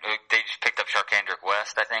they just picked up Sharkandrick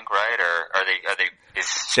West, I think, right? Or are they is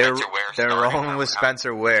Spencer Ware They're rolling with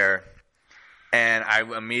Spencer Ware. And I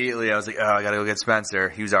was like, I gotta go get Spencer.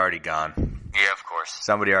 He was already gone. Yeah, of course.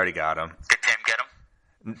 Somebody already got him. Did Tim get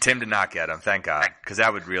him? Tim did not get him, thank God, because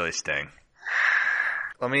that would really sting.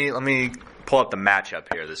 Let me pull up the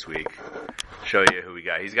matchup here this week. Show you who we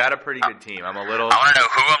got. He's got a pretty good team. I want to know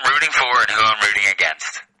who I'm rooting for and who I'm rooting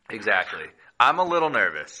against. Exactly. I'm a little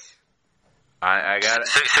nervous. I got it.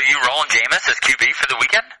 So you rolling Jameis as QB for the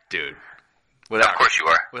weekend? Dude. Of course you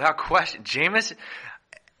are. Without question. Jameis,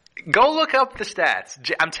 go look up the stats.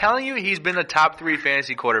 I'm telling you, he's been the top 3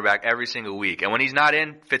 fantasy quarterback every single week. And when he's not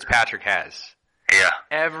in, Fitzpatrick has. Yeah.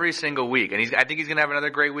 Every single week. And I think he's going to have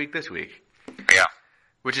another great week this week. Yeah.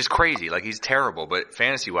 Which is crazy. Like, he's terrible, but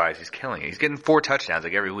fantasy-wise, he's killing it. He's getting 4 touchdowns,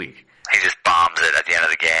 like, every week. He just bombs it at the end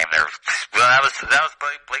of the game. That was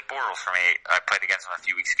Blake Bortles for me. I played against him a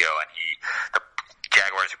few weeks ago, and the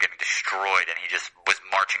Jaguars were getting destroyed, and he just was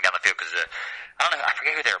marching down the field because I don't know, I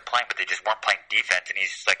forget who they were playing, but they just weren't playing defense, and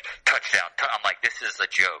he's just like, touchdown. I'm like, this is a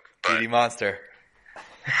joke. TD Monster.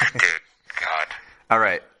 Dude, God. All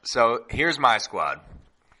right, so here's my squad.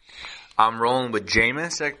 I'm rolling with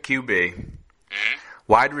Jameis at QB. Mm-hmm.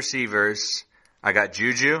 Wide receivers, I got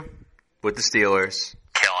Juju with the Steelers.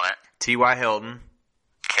 Killing it. T.Y. Hilton.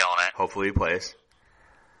 Killing it. Hopefully he plays.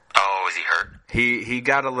 Oh, is he hurt? He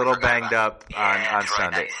got a little banged up on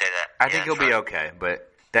Sunday. Right, say that. I think he'll be okay.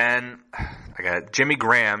 But then I got Jimmy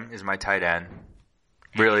Graham is my tight end.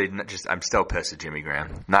 Really, I'm still pissed at Jimmy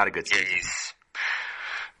Graham. Not a good season.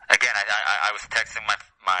 I was texting my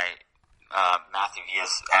Matthew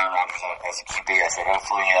Villa's Aaron Rodgers as a QB. I said,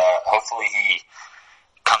 hopefully he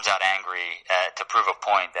comes out angry to prove a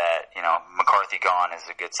point that McCarthy gone is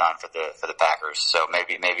a good sign for the Packers. So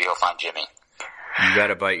maybe he'll find Jimmy. You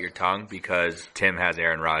gotta bite your tongue because Tim has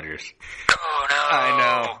Aaron Rodgers. Oh no! I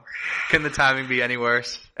know. Can the timing be any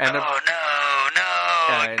worse? And no!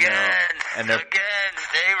 Again,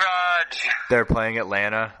 A-Rod. They're playing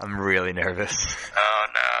Atlanta. I'm really nervous. Oh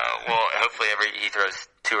no! Well, hopefully he throws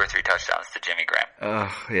 2 or 3 touchdowns to Jimmy Graham.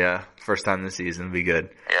 Oh yeah, first time this season, be good.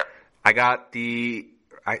 Yep. I got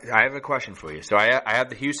I have a question for you. So I have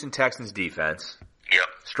the Houston Texans defense. Yep.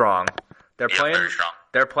 Strong. They're playing. Very strong.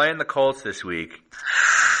 They're playing the Colts this week.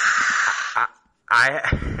 I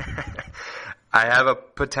have a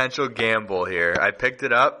potential gamble here. I picked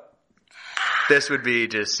it up. This would be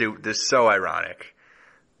just so ironic.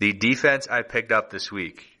 The defense I picked up this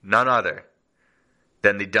week, none other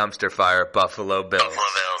than the dumpster fire Buffalo Bills.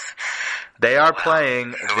 They are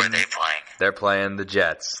playing. Who are they playing? They're playing the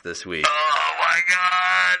Jets this week. Oh my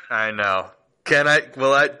God! I know.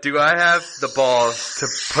 Do I have the balls to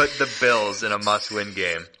put the Bills in a must-win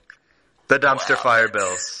game? The dumpster fire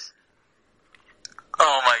Bills.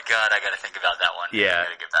 Oh my God, I gotta think about that one. Yeah. I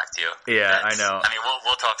gotta get back to you. Yeah, I know. I mean,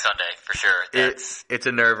 we'll talk Sunday for sure. It's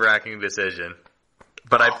a nerve-wracking decision.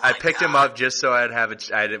 But I picked him up just so I'd have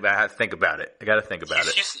to think about it. I gotta think about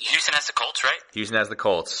it. Houston has the Colts, right? Houston has the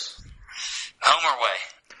Colts. Home or away?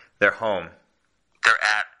 They're home. They're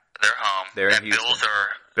home. They're in and Houston.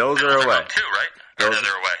 Bills are away. Home too, right? They're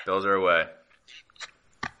away. Bills are away.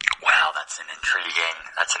 Wow, that's an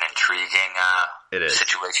intriguing it is.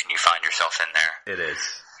 situation you find yourself in there. It is.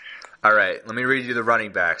 All right, let me read you the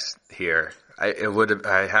running backs here. I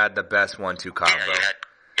had the best 1-2 combo.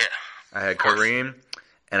 I had Kareem,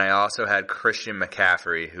 and I also had Christian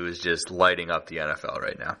McCaffrey, who is just lighting up the NFL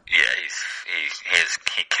right now. Yeah,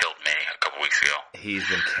 he killed me a couple weeks ago. He's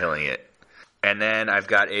been killing it. And then I've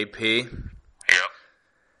got AP. Yep.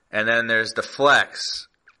 And then there's the flex.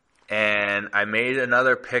 And I made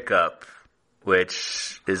another pickup,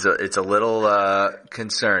 which it's a little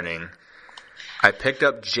concerning. I picked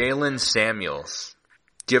up Jalen Samuels.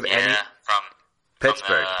 Do you have any? From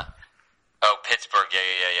Pittsburgh. Pittsburgh.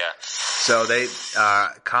 Yeah. So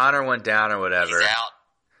Connor went down or whatever. He's out.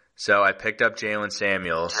 So I picked up Jalen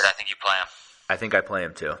Samuels. I think you play him. I think I play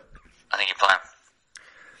him too. I think you play him.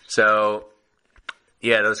 So,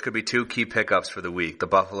 yeah, those could be 2 key pickups for the week: the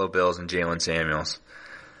Buffalo Bills and Jalen Samuels.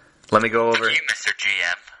 Let me go over. You, Mr.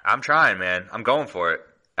 GM. I'm trying, man. I'm going for it.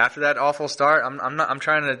 After that awful start, I'm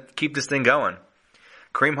trying to keep this thing going.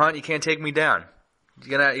 Kareem Hunt, you can't take me down.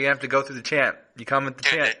 You have to go through the chant. You come with the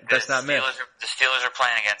chant. That's not me. The Steelers are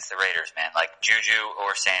playing against the Raiders, man. Like Juju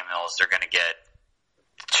or Samuels, they're going to get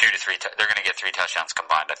 2 to 3. They're going to get 3 touchdowns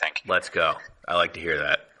combined, I think. Let's go. I like to hear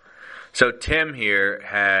that. So Tim here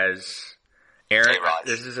has Aaron. A-Rod.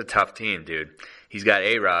 This is a tough team, dude. He's got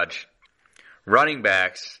A-Rod. Running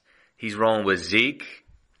backs, he's rolling with Zeke.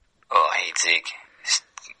 Oh, I hate Zeke.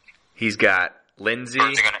 He's got Lindsey.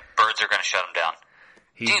 Birds are gonna shut him down.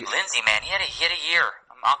 Dude, Lindsey, man, he had a year.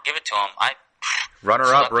 I'll give it to him.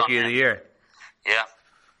 Runner-up, rookie of the year. Yeah.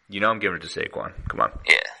 You know I'm giving it to Saquon. Come on.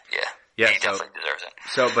 Yeah, he definitely deserves it.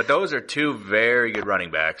 So, but those are 2 very good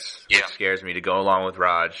running backs, which scares me to go along with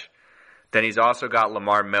Raj. Then he's also got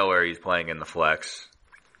Lamar Miller. He's playing in the flex.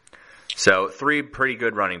 So 3 pretty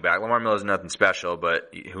good running back. Lamar Miller's nothing special,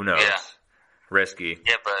 but who knows? Yeah. Risky.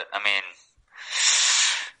 Yeah, but I mean,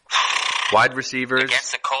 wide receivers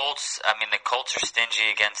against the Colts. I mean, the Colts are stingy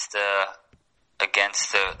against the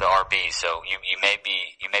RB. So you may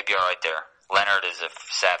be all right there. Leonard is a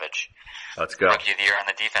savage. Let's go. Rookie of the year on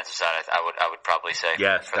the defensive side. I would probably say.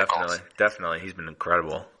 Yes, definitely. He's been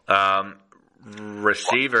incredible.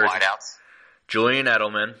 Receivers. Wideouts. Julian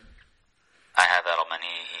Edelman. I have Edelman.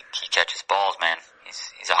 He catches balls, man.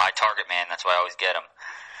 He's a high target man. That's why I always get him.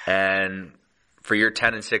 And for your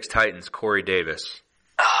 10-6 Titans, Corey Davis.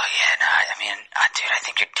 Oh yeah, no, I mean, dude, I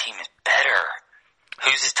think your team is better.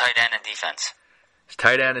 Who's his tight end in defense? His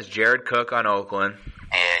tight end is Jared Cook on Oakland.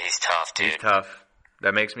 Yeah, he's tough, dude. He's tough.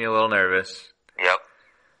 That makes me a little nervous. Yep.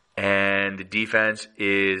 And the defense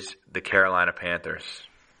is the Carolina Panthers.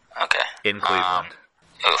 Okay. In Cleveland.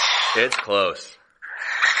 It's close.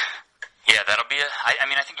 Yeah, that'll be I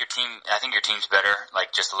mean, I think your team's better.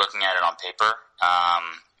 Like just looking at it on paper.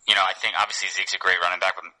 I think obviously Zeke's a great running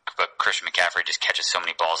back, but Christian McCaffrey just catches so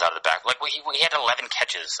many balls out of the back. Like he had 11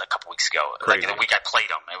 catches a couple weeks ago. Crazy. Like the week I played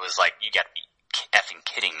him, it was like you got to be effing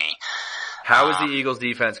kidding me. How is the Eagles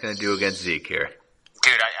defense going to do against Zeke here?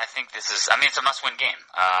 Dude, I think this is. I mean, it's a must-win game.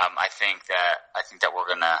 I think that we're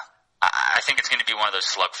gonna I think it's going to be one of those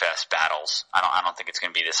slugfest battles. I don't think it's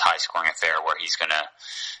going to be this high scoring affair where he's going to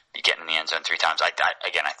be getting in the end zone 3 times. I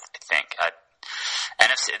think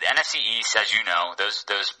NFC East, as you know, those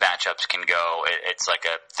matchups can go. It's like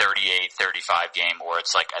a 38-35 game, or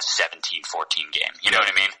it's like a 17-14 game. You know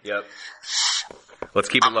what I mean? Yep. Let's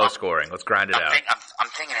keep it low scoring. Let's grind it out. I'm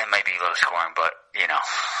thinking it might be low scoring, but you know,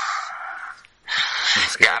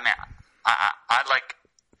 yeah. I mean,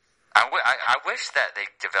 I wish that they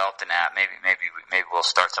developed an app. Maybe we'll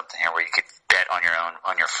start something here where you could bet on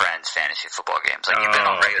your friends' fantasy football games. Like you bet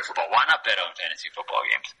on regular football. Why not bet on fantasy football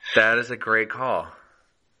games? That is a great call.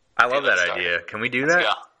 I love that idea. Can we do that?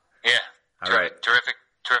 Yeah. All right.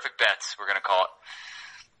 Terrific bets. We're gonna call it.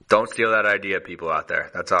 Don't steal that idea, people out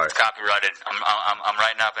there. That's ours. It's copyrighted. I'm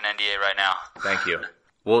writing up an NDA right now. Thank you.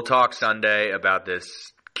 We'll talk Sunday about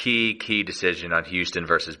this key decision on Houston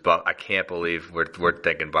versus Buffalo. I can't believe we're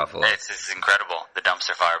thinking Buffalo. It's incredible. The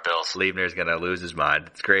dumpster fire Bills. Lieber's gonna lose his mind.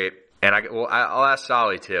 It's great. And I'll ask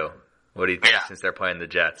Solly too. What do you think since they're playing the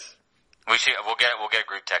Jets? We'll get a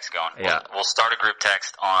group text going. Yeah. We'll start a group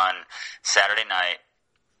text on Saturday night.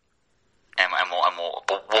 And we'll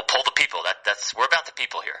poll the people. We're about the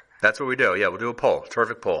people here. That's what we do. Yeah, we'll do a poll.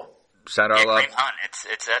 Terrific poll. Send our love. Green Hunt.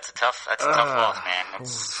 That's a tough loss, man.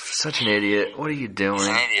 Such an idiot. What are you doing? He's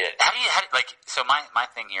an idiot. How do you so my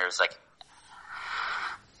thing here is like,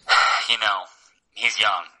 you know, he's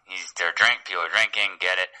young. People are drinking.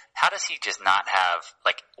 Get it? How does he just not have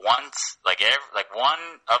one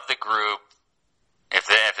of the group? If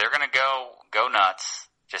they're gonna go nuts.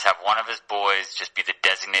 Just have one of his boys just be the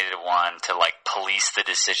designated one to police the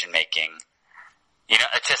decision making. You know,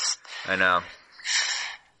 it just. I know.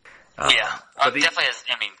 Yeah, definitely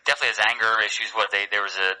has anger issues.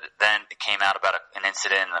 Then it came out about an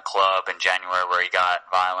incident in the club in January where he got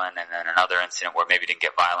violent, and then another incident where maybe he didn't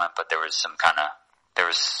get violent, but there was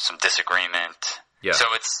some disagreement. Yeah. So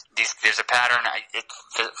there's a pattern.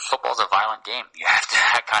 Football's a violent game. You have to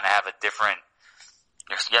kind of have a different.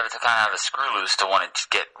 You have to kind of have a screw loose to want to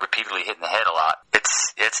get repeatedly hit in the head a lot.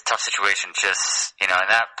 It's a tough situation. Just, you know, at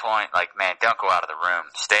that point, man, don't go out of the room.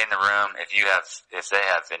 Stay in the room. If they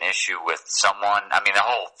have an issue with someone, I mean, the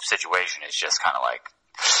whole situation is just kind of I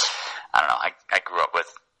don't know. I grew up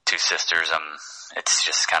with 2 sisters. It's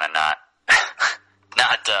just kind of not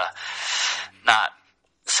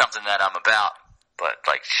something that I'm about. But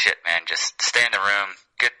shit, man, just stay in the room.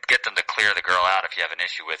 Get them to clear the girl out if you have an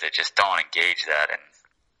issue with it. Just don't engage that, and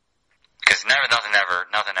because nothing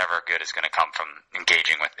ever good is going to come from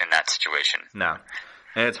engaging in that situation. No,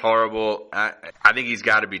 and it's horrible. I think he's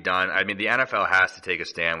got to be done. I mean, the NFL has to take a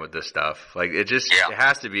stand with this stuff. It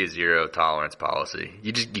has to be a zero tolerance policy.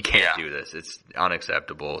 You can't do this. It's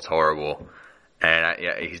unacceptable. It's horrible, and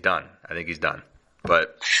he's done. I think he's done.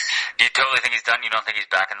 But you totally think he's done? You don't think he's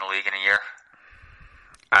back in the league in a year?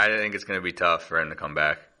 I think it's going to be tough for him to come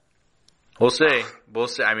back. We'll see.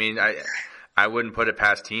 I mean, I wouldn't put it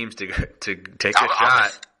past teams to take a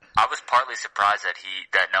shot. I was partly surprised that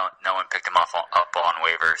no one picked him up on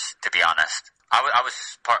waivers. To be honest,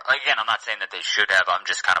 again, I'm not saying that they should have. I'm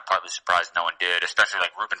just kind of partly surprised no one did. Especially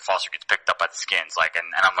Reuben Foster gets picked up by the Skins. And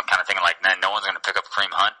I'm kind of thinking man, no one's going to pick up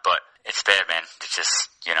Kareem Hunt. But it's bad, man. It's just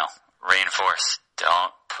reinforce.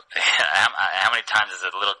 Don't. How many times as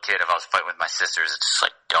a little kid, if I was fighting with my sisters, it's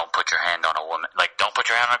just don't put your hand on a woman. Don't put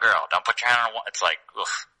your hand on a girl. Don't put your hand on a woman. It's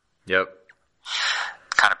oof. Yep.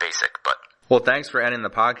 Kind of basic, but. Well, thanks for ending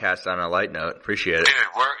the podcast on a light note. Appreciate it.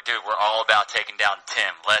 We're all about taking down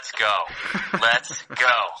Tim. Let's go. Let's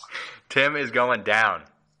go. Tim is going down.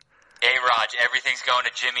 A-Rod, everything's going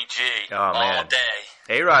to Jimmy G all day.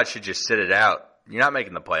 A-Rod should just sit it out. You're not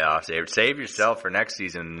making the playoffs. Save yourself for next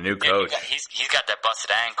season. The new coach. He's got that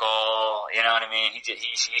busted ankle. You know what I mean?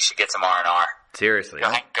 He should get some R&R. Seriously. Go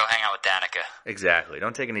hang out with Danica. Exactly.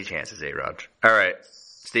 Don't take any chances, A-Rod. All right.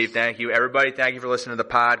 Steve, thank you. Everybody, thank you for listening to the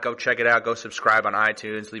pod. Go check it out. Go subscribe on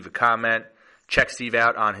iTunes. Leave a comment. Check Steve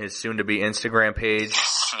out on his soon-to-be Instagram page.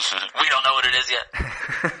 We don't know what it is yet.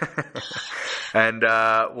 And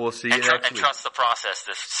we'll see you next week. And trust the process.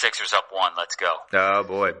 The Sixers up 1. Let's go. Oh,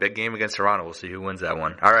 boy. Big game against Toronto. We'll see who wins that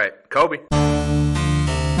one. All right. Kobe.